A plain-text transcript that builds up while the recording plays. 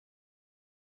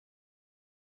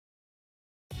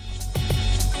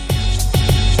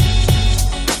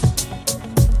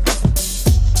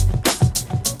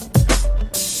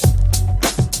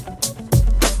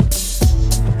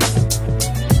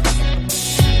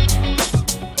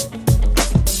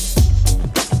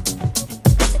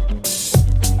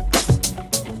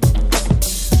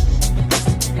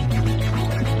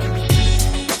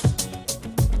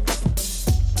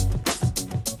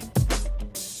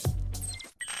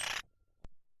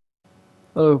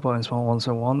Hello,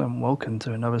 Bones1101 and welcome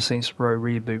to another Saints Row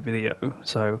Reboot video.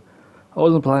 So, I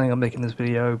wasn't planning on making this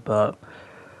video, but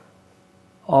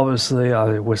obviously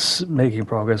I was making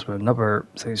progress with another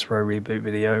Saints Row Reboot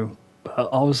video. But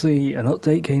obviously an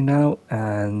update came out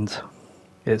and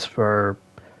it's for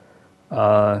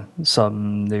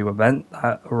some new event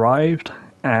that arrived,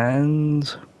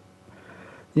 and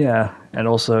yeah, and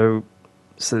also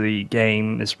so the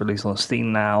game is released on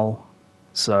Steam now,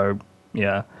 so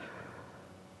yeah.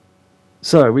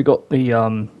 So we got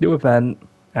the new event,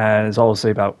 and it's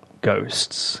obviously about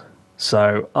ghosts.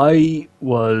 So I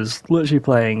was literally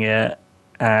playing it,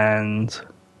 and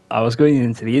I was going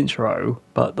into the intro,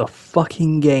 but the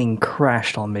fucking game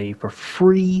crashed on me for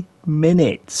 3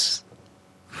 minutes.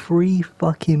 3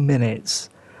 fucking minutes.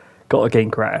 Got a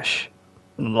game crash,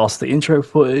 and lost the intro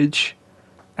footage,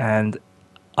 and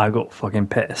I got fucking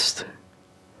pissed.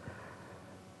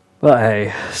 But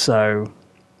hey, so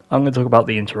I'm going to talk about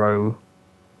the intro.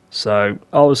 So,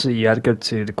 obviously, you had to go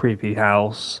to the creepy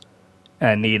house,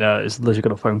 and Nina is literally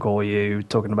going to phone call you,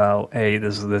 talking about, hey,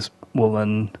 this is this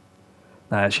woman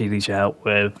that she needs your help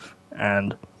with,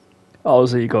 and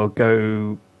obviously, you got to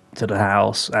go to the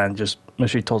house and just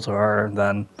literally talk to her, and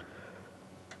then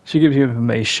she gives you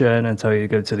information and tell you to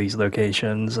go to these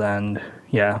locations, and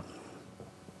yeah.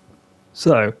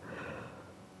 So,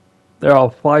 there are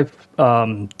five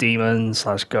demons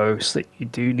slash ghosts that you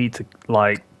do need to,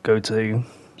 like, go to.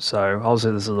 So,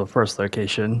 obviously, this is the first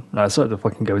location. I started to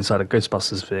fucking go inside a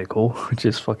Ghostbusters vehicle, which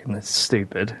is fucking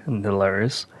stupid and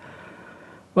hilarious.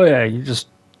 But yeah, you just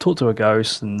talk to a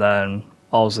ghost, and then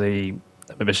obviously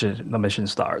the mission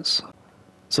starts.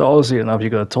 So, obviously, enough,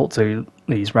 you gotta talk to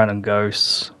these random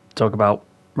ghosts, talk about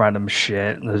random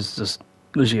shit, and it's just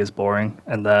literally gets boring.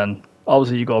 And then,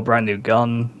 obviously, you got a brand new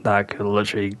gun that could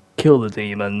literally kill the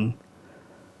demon.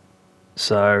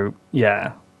 So,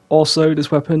 yeah. Also, this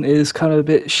weapon is kind of a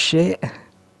bit shit,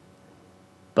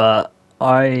 but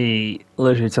I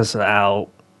literally tested it out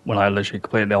when I literally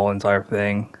completed the whole entire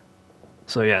thing.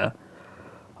 So yeah,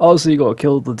 obviously you gotta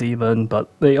kill the demon, but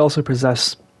they also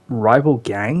possess rival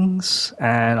gangs,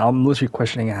 and I'm literally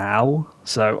questioning how.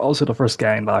 So also the first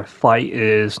gang that I fight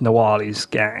is Nawali's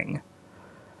gang,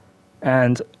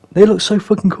 and they look so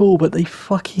fucking cool, but they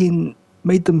fucking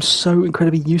made them so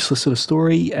incredibly useless to the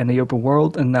story and the open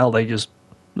world, and now they just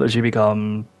literally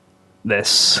become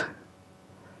this.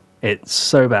 It's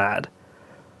so bad.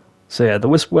 So yeah, the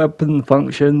wisp weapon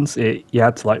functions. You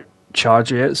had to like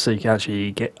charge it so you can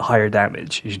actually get higher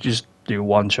damage. You should just do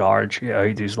one charge.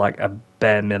 It does like a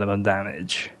bare minimum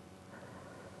damage.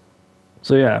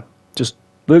 So yeah, just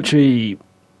literally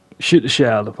shoot the shit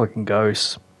out of the fucking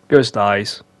ghost. Ghost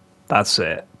dies. That's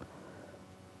it.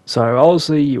 So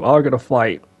obviously you are gonna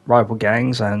fight rival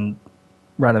gangs and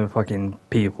random fucking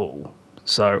people.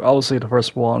 So obviously the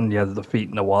first one you had to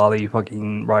defeat Nawali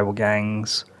fucking rival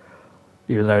gangs,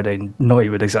 even though they're not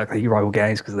even exactly rival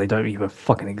gangs because they don't even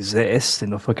fucking exist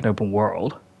in the fucking open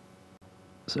world.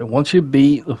 So once you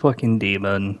beat the fucking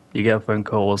demon, you get a phone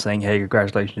call saying, hey,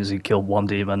 congratulations, you killed one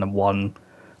demon and one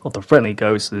of the friendly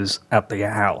ghosts is at the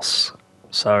house.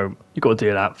 So you gotta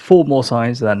do that 4 more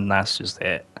times, then that's just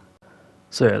it.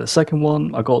 So yeah, the second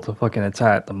one, I got to fucking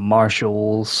attack the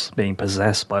marshals being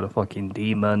possessed by the fucking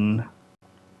demon.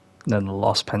 Then the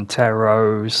Los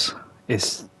Panteros.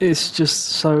 It's just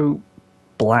so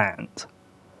bland.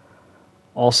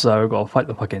 Also, gotta fight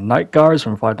the fucking night guards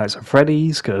from Five Nights at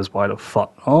Freddy's, because why the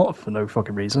fuck not, for no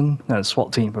fucking reason. And a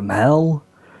SWAT team from hell.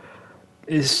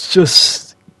 It's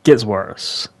just gets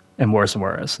worse, and worse and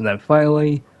worse. And then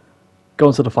finally, go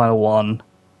into the final one,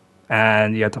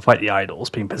 and you have to fight the idols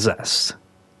being possessed.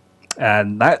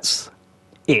 And that's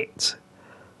it.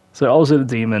 So obviously the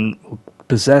demon will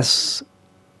possess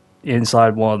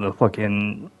inside one of the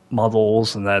fucking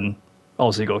models, and then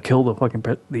obviously you gotta kill the fucking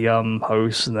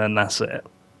host, and then that's it.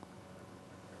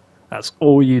 That's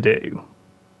all you do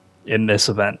in this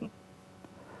event.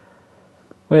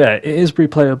 Well, yeah, it is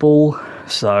replayable,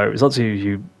 so it's up to you if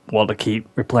you want to keep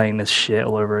replaying this shit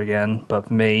all over again. But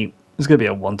for me, it's gonna be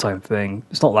a one-time thing.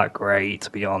 It's not that great,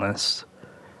 to be honest.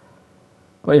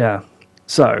 But yeah,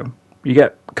 so you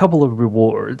get a couple of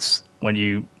rewards when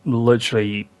you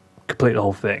literally complete the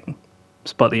whole thing.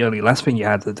 But the only last thing you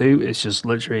had to do is just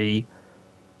literally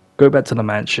go back to the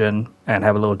mansion and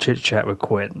have a little chit chat with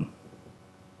Quinn.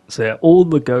 So yeah, all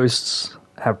the ghosts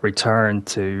have returned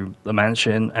to the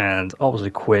mansion, and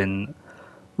obviously Quinn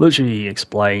literally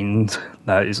explained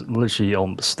that it's literally a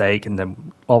mistake, and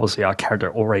then obviously our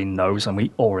character already knows, and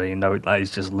we already know that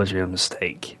it's just literally a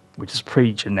mistake, which is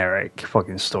pretty generic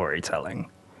fucking storytelling.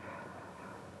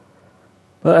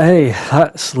 But hey,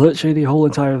 that's literally the whole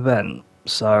entire event.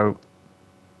 So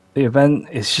the event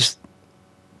is just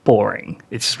boring.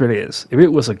 It just really is. If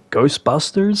it was a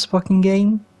Ghostbusters fucking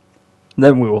game,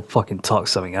 then we will fucking talk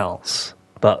something else.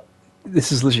 But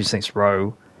this is literally Saints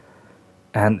Row,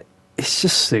 and it's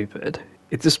just stupid.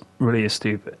 It just really is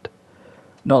stupid.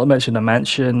 Not to mention the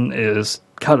mansion is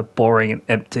kind of boring and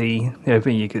empty. The only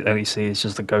thing you can only see is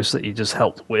just the ghost that you just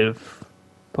helped with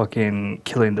fucking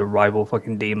killing the rival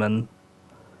fucking demon.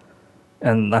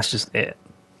 And that's just it.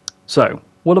 So,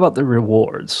 what about the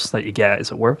rewards that you get?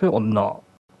 Is it worth it or not?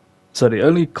 So the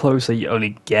only clothes that you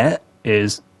only get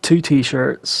is 2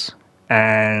 t-shirts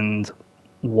and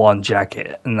 1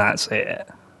 jacket, and that's it.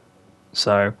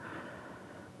 So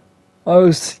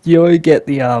you only get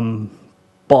the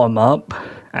bottom up,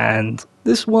 and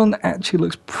this one actually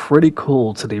looks pretty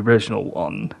cool to the original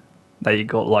one. That you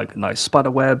got like a nice spider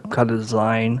web kind of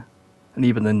design, and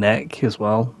even the neck as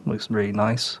well looks really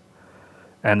nice.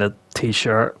 And the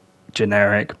t-shirt,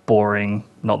 generic, boring,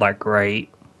 not that great.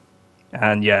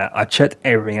 And yeah, I checked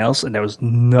everything else and there was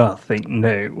nothing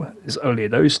new. There's only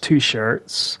those 2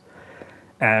 shirts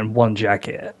and 1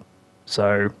 jacket.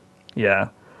 So yeah.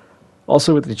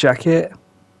 Also with the jacket,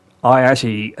 I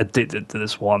actually addicted to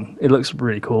this one. It looks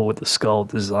really cool with the skull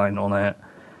design on it.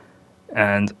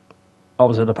 And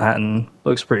obviously the pattern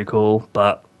looks pretty cool,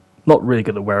 but not really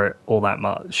going to wear it all that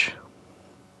much.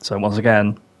 So once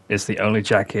again, it's the only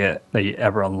jacket that you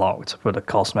ever unlocked for the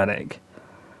cosmetic.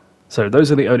 So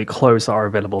those are the only clothes that are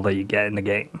available that you get in the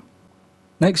game.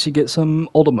 Next you get some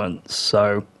ornaments.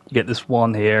 So you get this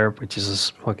one here, which is this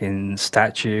fucking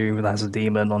statue that has a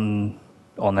demon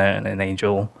on it and an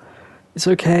angel. It's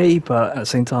okay, but at the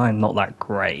same time not that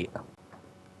great.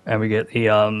 And we get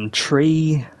the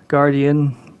tree guardian,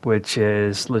 which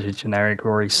is literally generic.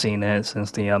 We've already seen it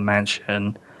since the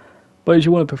mansion. But if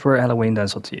you want to prefer Halloween,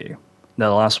 that's up to you.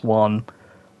 Now the last one,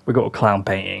 we got a clown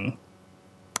painting.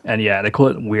 And yeah, they call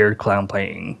it weird clown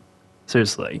painting.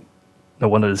 Seriously. No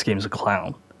wonder this game is a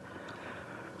clown.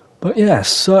 But yeah,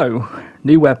 so,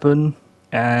 new weapon,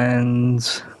 and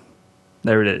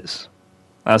there it is.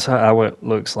 That's how it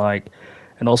looks like.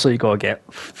 And also you gotta get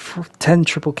 10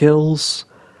 triple kills,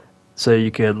 so you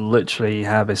could literally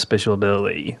have a special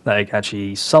ability that you can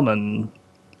actually summon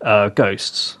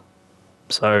ghosts.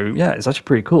 So yeah, it's actually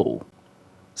pretty cool.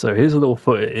 So here's a little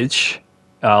footage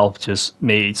of just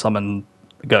me summon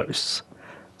ghosts.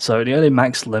 So the only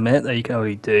max limit that you can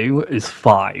only do is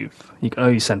 5. You can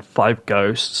only send 5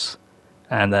 ghosts,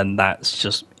 and then that's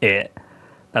just it.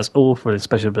 That's all for the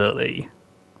special ability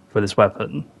for this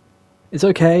weapon. It's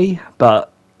okay,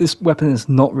 but this weapon is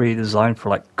not really designed for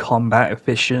like combat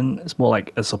efficient. It's more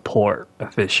like a support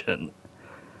efficient.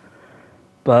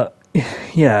 But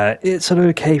yeah, it's an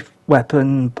okay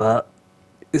weapon, but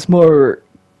it's more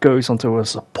goes onto a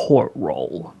support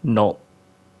role, not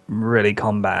really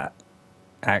combat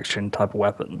action type of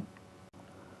weapon.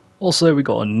 Also, we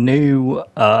got a new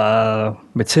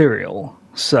material,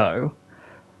 so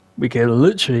we can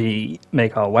literally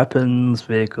make our weapons,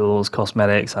 vehicles,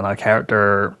 cosmetics, and our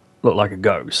character look like a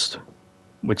ghost,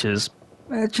 which is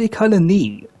actually kind of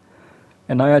neat.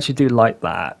 And I actually do like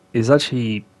that. It's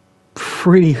actually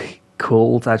pretty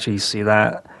cool to actually see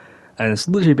that, and it's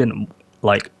literally been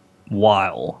like a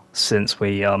while since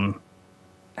we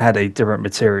had a different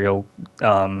material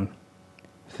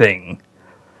thing.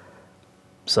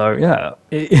 So yeah,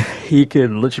 he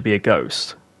could literally be a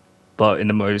ghost, but in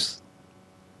the most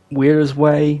weirdest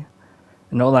way,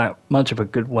 not that much of a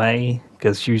good way,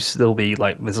 because you still be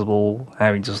like visible,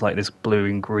 having just like this blue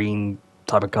and green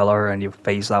type of color, and you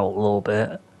phase out a little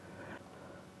bit.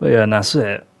 But yeah, and that's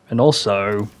it. And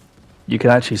also, you can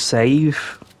actually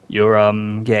save your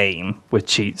game with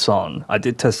cheats on. I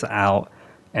did test it out,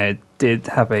 and it did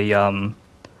have a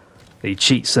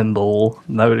cheat symbol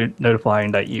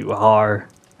notifying that you are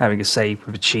having a save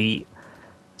with a cheat.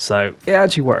 So it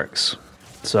actually works.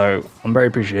 So I'm very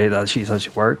appreciative that the cheats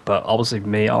actually work, but obviously for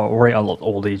me, I already unlocked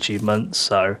all the achievements,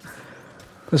 so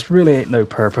there's really no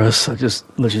purpose. I just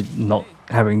literally not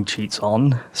having cheats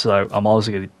on. So I'm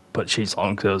obviously going to put cheats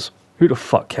on, because who the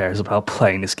fuck cares about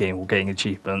playing this game or getting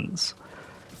achievements?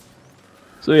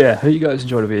 So yeah, hope you guys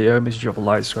enjoyed the video. Make sure you drop a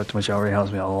like, subscribe to my channel, it really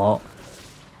helps me out a lot.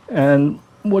 And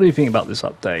what do you think about this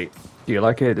update? Do you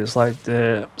like it, dislike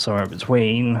it, somewhere in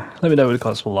between? Let me know in the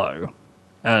comments below.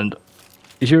 And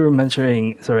if you were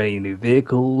mentioning, is there any new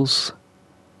vehicles?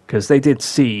 Because they did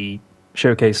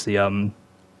showcase the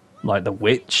like the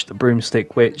witch, the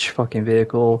broomstick witch fucking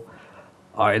vehicle.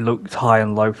 I looked high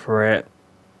and low for it,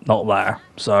 not there.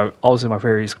 So obviously my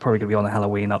theory is probably gonna be on the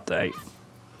Halloween update.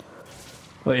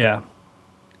 But yeah,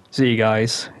 see you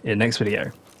guys in the next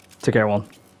video. Take care, everyone.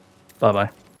 Bye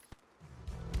bye.